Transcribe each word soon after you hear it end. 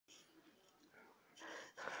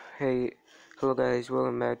Hey, hello guys,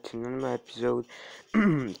 welcome back to another episode.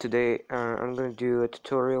 Today I'm gonna do a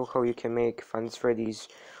tutorial how you can make Fnaf Freddy's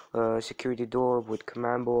security door with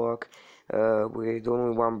command block with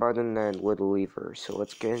only one button and with a lever. So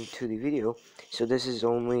let's get into the video. So this is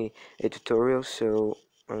only a tutorial, so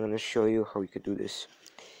I'm gonna show you how you could do this.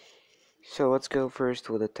 So let's go first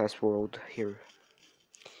with a test world here.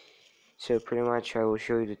 So pretty much I will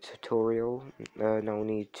show you the tutorial, no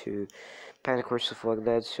need to panic or stuff like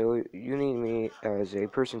that, so you need me as a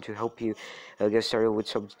person to help you get started with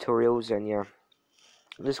some tutorials. And yeah,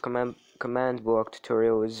 this command block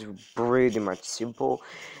tutorial is pretty much simple,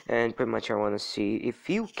 and pretty much I want to see if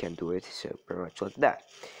you can do it, so pretty much like that.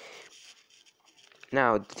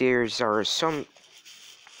 Now there's are some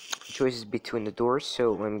choices between the doors,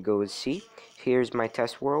 so let me go and see. Here's my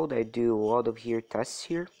test world. I do a lot of tests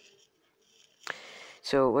here.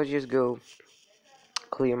 So let's just go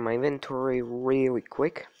clear my inventory really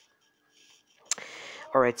quick.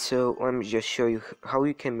 Alright, so let me just show you how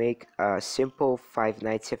you can make a simple Five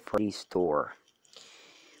Nights at Freddy's door.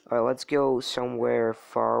 Alright, let's go somewhere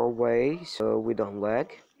far away so we don't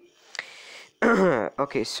lag.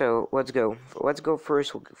 Okay, so let's go. Let's go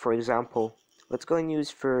first, for example. Let's go and use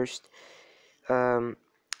first, I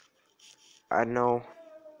don't know,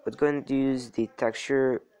 let's go and use the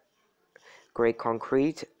texture gray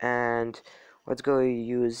concrete, and let's go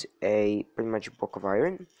use a pretty much block of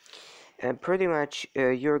iron. And pretty much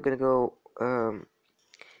you're gonna go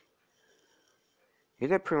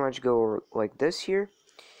pretty much go like this here,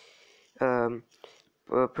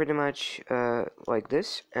 pretty much like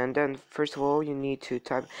this. And then first of all you need to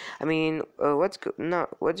type, let's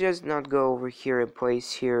just not go over here and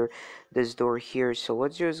place here this door here. So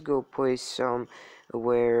let's just go place some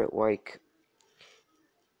where like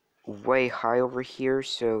way high over here.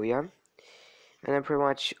 So yeah, and then pretty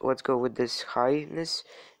much let's go with this highness,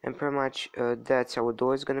 and pretty much that's how the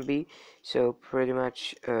door is gonna be. So pretty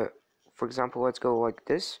much for example, let's go like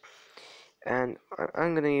this, and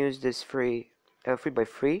I'm gonna use this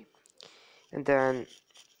 3x3, and then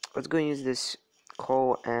let's go and use this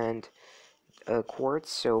coal and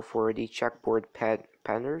quartz. So for the checkboard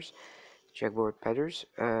patterns,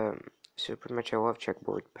 so pretty much I love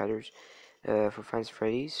checkboard patterns for Fnaf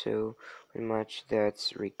Freddy's. So pretty much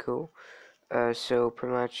that's really cool. So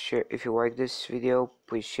pretty much if you like this video,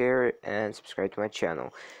 please share it and subscribe to my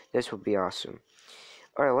channel. This would be awesome.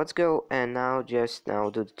 Alright, let's go and now do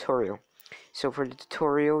the tutorial. So for the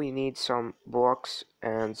tutorial you need some blocks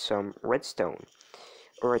and some redstone.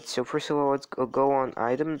 Alright, so first of all let's go on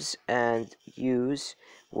items and use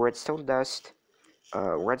redstone dust,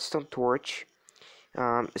 redstone torch.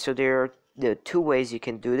 So there are the two ways you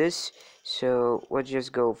can do this. So let's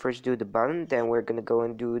just go first do the button, then we're gonna go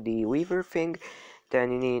and do the lever thing.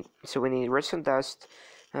 Then we need redstone dust,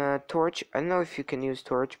 torch. I don't know if you can use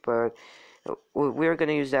torch, but we're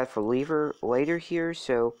gonna use that for lever later here.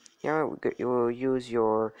 So yeah, you will use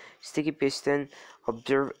your sticky piston,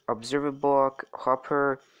 observer block,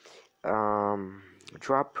 hopper,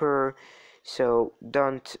 dropper. So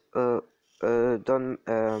don't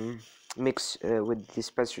mix with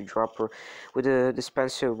dispenser dropper. With the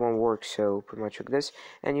dispenser won't work, so pretty much like this.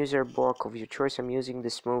 And use your block of your choice. I'm using the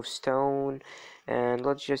smooth stone, and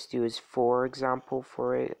let's just use 4 example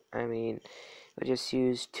for it. Let's just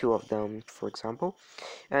use 2 of them for example.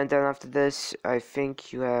 And then after this I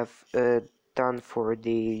think you have done for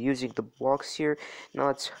the using the blocks here. Now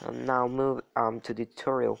let's now move to the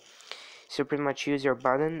tutorial. So pretty much use your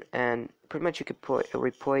button, and pretty much you can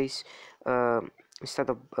replace instead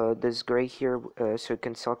of this gray here, so you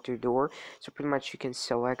can select your door. So pretty much you can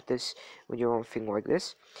select this with your own thing like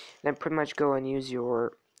this. Then pretty much go and use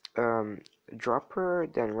your dropper,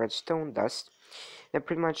 then redstone dust. Then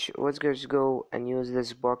pretty much let's just go and use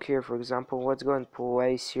this block here. For example, let's go and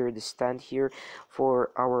place here the stand here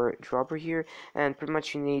for our dropper here, and pretty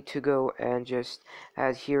much you need to go and just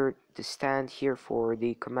add here the stand here for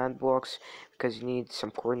the command blocks, because you need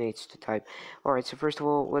some coordinates to type. Alright, so first of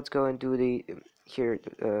all let's go and do the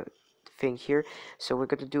thing here. So we're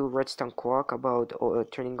going to do redstone clock about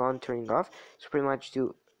turning on, turning off. So pretty much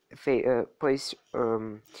do place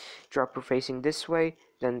dropper facing this way,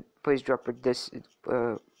 then place dropper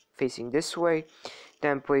facing this way,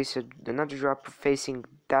 then place another dropper facing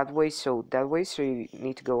that way, so you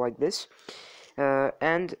need to go like this,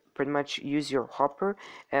 and pretty much use your hopper,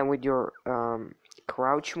 and with your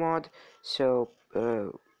crouch mod. So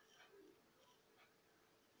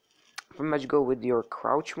pretty much go with your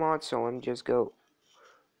crouch mod. So let me just go.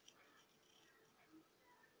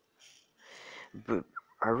 But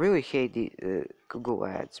I really hate the Google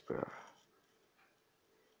ads, bro.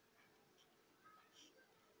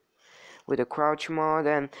 with a crouch mod,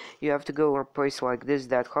 and you have to go and place like this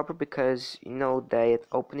that hopper, because you know that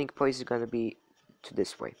opening place is gonna be to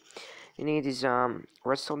this way. You need is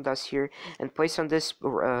redstone dust here, and place on this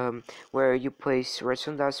where you place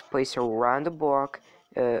redstone dust, place around the block.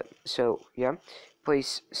 So yeah,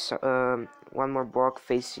 place one more block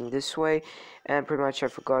facing this way, and pretty much I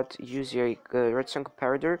forgot to use your redstone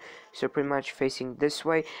comparator, so pretty much facing this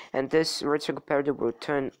way, and this redstone comparator will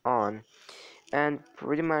turn on, and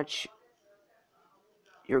pretty much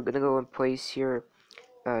you're gonna go and place here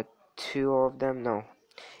uh, two of them. No,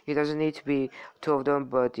 it doesn't need to be two of them,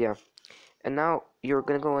 but yeah. And now you're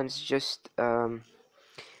gonna go and just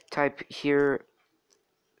type here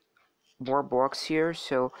more blocks here.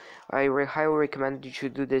 So I highly recommend you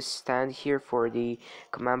should do this stand here for the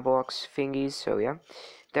command blocks thingies. So yeah,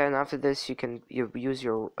 then after this you use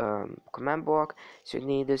your command block. So you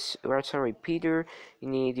need this redstone repeater, you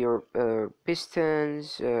need your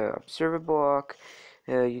pistons, observer block,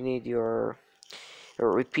 you need your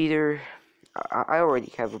repeater. I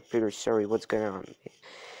already have a repeater, sorry, what's going on.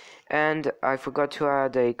 And I forgot to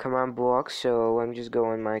add a command block, so let me just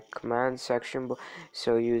go in my command section.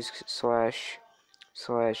 So use /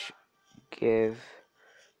 give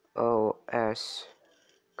os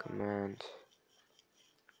command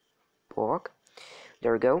block.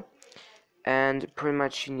 There we go. And pretty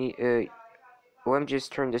much you need let me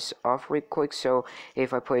just turn this off real quick. So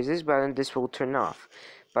if I place this button, this will turn off,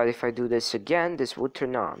 but if I do this again, this will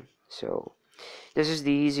turn on. So this is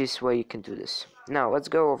the easiest way you can do this. Now let's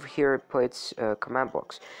go over here and place command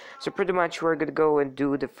blocks. So pretty much we're gonna go and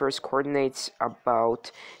do the first coordinates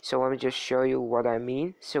about. So let me just show you what I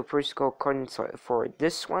mean. So first go coordinates for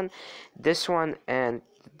this one, and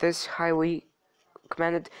this highly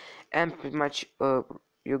commanded, and pretty much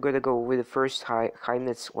you're gonna go with the first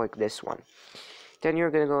highness like this one. Then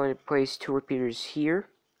you're gonna go and place two repeaters here.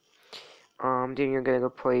 Then you're gonna go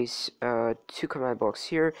place two command blocks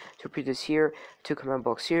here, two repeaters here, two command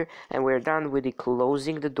blocks here, and we're done with the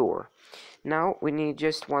closing the door. Now we need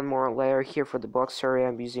just one more layer here for the block. Sorry,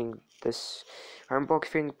 I'm using this iron block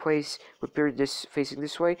thing. Place repeater this facing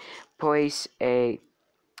this way. Place a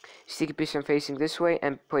sticky piston facing this way,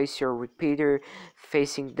 and place your repeater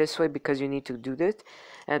facing this way because you need to do that.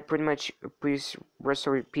 And pretty much please rest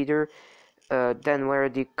the repeater. Then where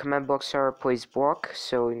the command blocks are, place block.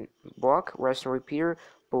 So in block, rest and repeater,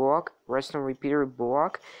 block, rest and repeater,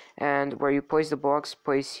 block. And where you place the blocks,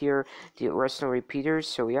 place here the rest and repeaters.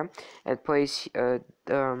 So yeah, and place so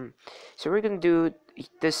we're gonna do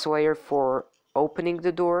this layer for opening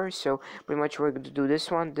the door. So pretty much we're going to do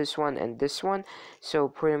this one, and this one. So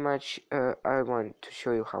pretty much I want to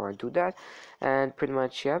show you how I do that, and pretty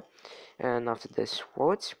much yeah. And after this,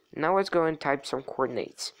 what? Now let's go and type some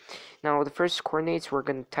coordinates. Now the first coordinates we're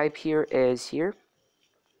going to type here is here.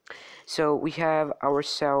 So we have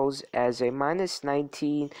ourselves as a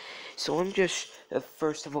 -19. So let me just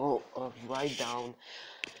first of all write down.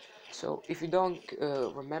 So if you don't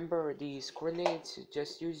remember these coordinates,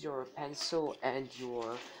 just use your pencil and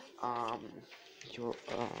um,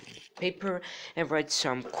 paper and write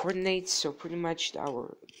some coordinates. So pretty much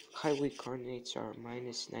our highway coordinates are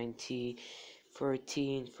 -90,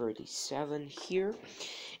 13, 37 here,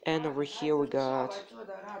 and over here we got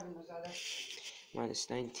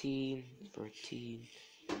 -19, 13,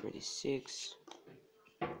 36,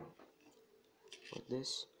 like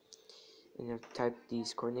this, and you type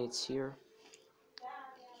these coordinates here.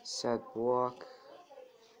 Set block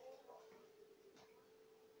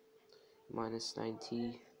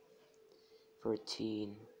 -90,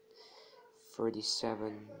 13,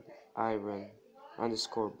 37 iron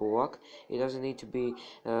underscore block. It doesn't need to be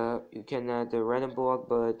you can add a random block,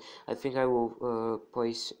 but I think I will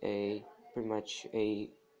place a pretty much a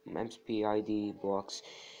MSP ID blocks.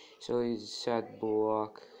 So it's set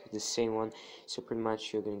block, the same one. So pretty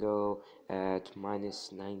much you're gonna go at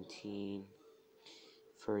 -19,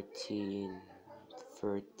 13,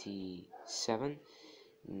 37.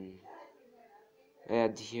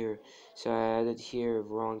 Add here, so I added here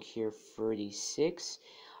wrong here 36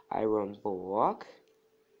 iron block.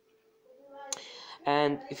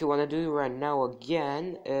 And if you want to do it right now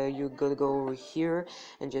again, you're gonna go over here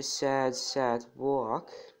and just add set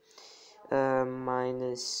block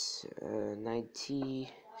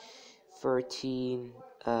 -90, 13,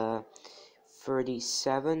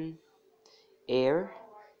 37 air.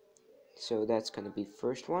 So that's gonna be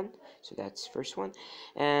first one. So that's first one,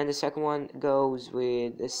 and the second one goes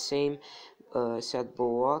with the same set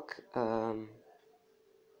block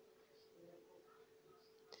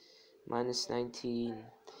 -19,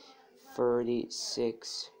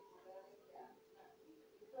 36,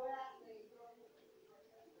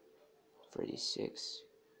 36.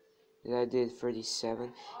 Did I did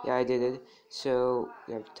 37? Yeah, I did it. So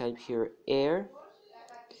we have to type here air,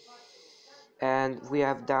 and we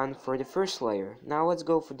have done for the first layer. Now let's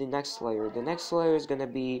go for the next layer. The next layer is gonna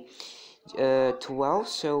be 12,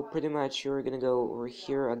 so pretty much you're gonna go over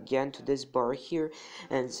here again to this bar here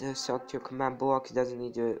and select your command block. It doesn't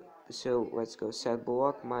need to, so let's go set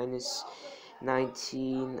block minus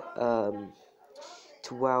 19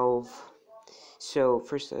 12. So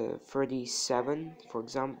first 37 for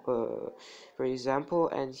example,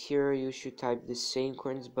 and here you should type the same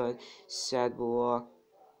coordinates but set block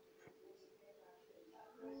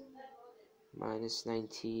minus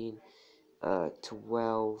 19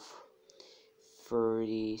 12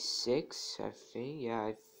 36, I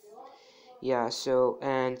think. Yeah, so,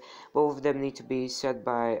 and both of them need to be set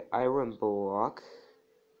by iron block.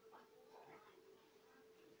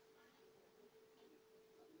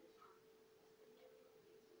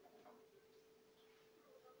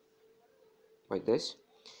 Like this.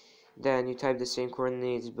 Then you type the same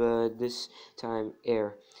coordinates, but this time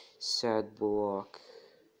air. Set block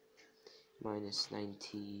minus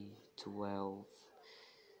 90 12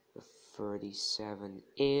 37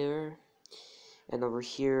 air. And over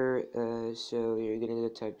here, so you're gonna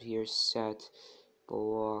type here set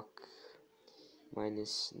block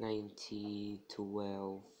minus 90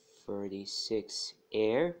 12 36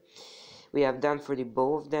 air. We have done for the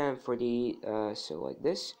both of them for the so like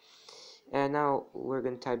this. And now we're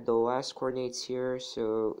gonna type the last coordinates here,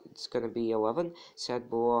 so it's gonna be 11 set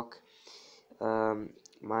block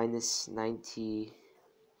minus 90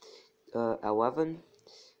 11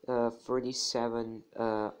 37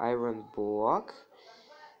 iron block.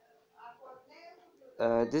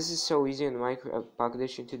 This is so easy in micro Pocket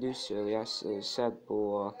Edition to do, so yes, set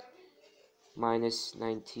block minus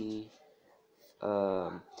 90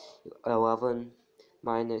 11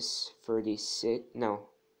 minus 36, no,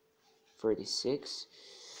 36,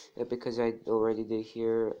 because I already did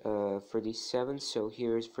here 37, so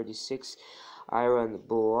here's 36 iron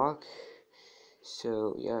block.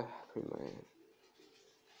 So yeah, pretty much.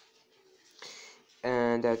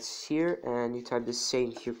 And that's here, and you type the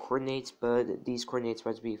same here coordinates, but these coordinates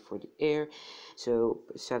must be for the air. So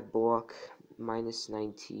set block minus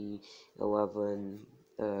 90 11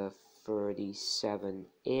 37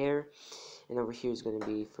 air, and over here is going to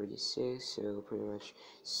be 36, so pretty much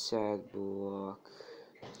set block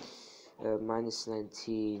minus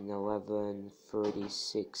 19 11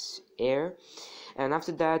 36 air. And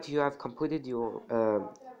after that you have completed your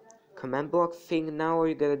command block thing. Now what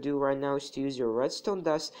you gotta do right now is to use your redstone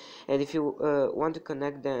dust, and if you want to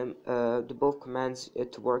connect them the both commands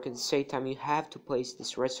to work at the same time, you have to place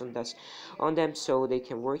this redstone dust on them so they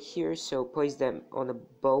can work here. So place them on the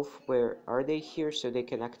both, where are they, here, so they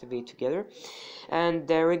can activate together. And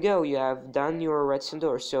there we go, you have done your redstone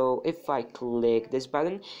door. So if I click this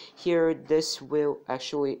button here, this will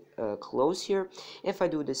actually close here. If I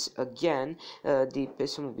do this again, the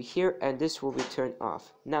piston will be here and this will be turned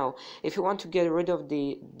off. Now if you want to get rid of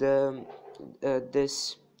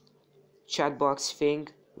this chat box thing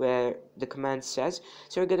where the command says,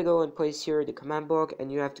 so you're gonna go and place here the command block,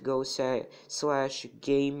 and you have to go say slash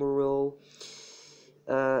game rule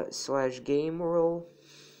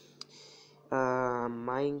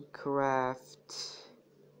Minecraft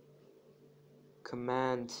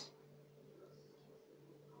command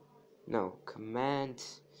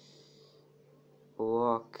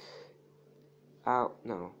block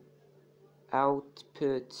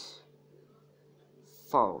output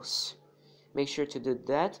false. Make sure to do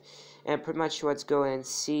that, and pretty much let's go and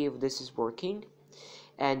see if this is working.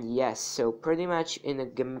 And yes, so pretty much in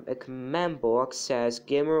a command block says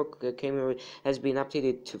gamer has been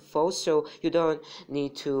updated to false, so you don't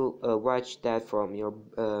need to watch that from your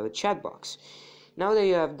chat box. Now that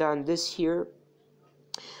you have done this here,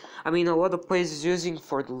 I mean, a lot of places using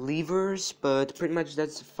for the levers, but pretty much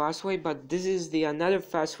that's the fast way. But this is the another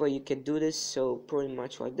fast way you can do this, so pretty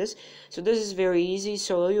much like this. So this is very easy.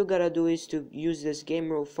 So all you gotta do is to use this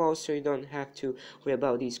game rule false, so you don't have to worry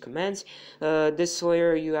about these commands. This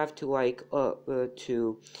layer you have to like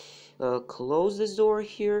close this door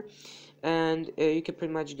here, and you can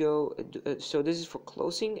pretty much go so this is for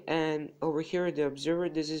closing, and over here the observer,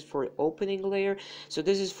 this is for opening layer. So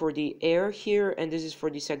this is for the air here, and this is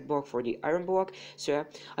for the set block for the iron block. So yeah,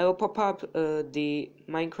 I will pop up the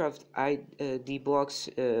Minecraft ID blocks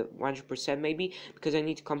 100% maybe, because I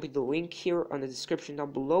need to copy the link here on the description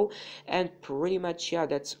down below. And pretty much yeah,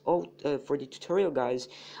 that's all for the tutorial, guys.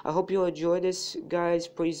 I hope you enjoyed this, guys.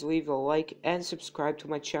 Please leave a like and subscribe to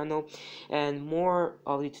my channel, and more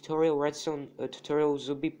of the tutorial redstone tutorials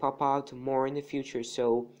will be pop out more in the future,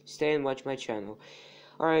 so stay and watch my channel.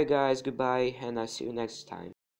 Alright guys, goodbye, and I'll see you next time.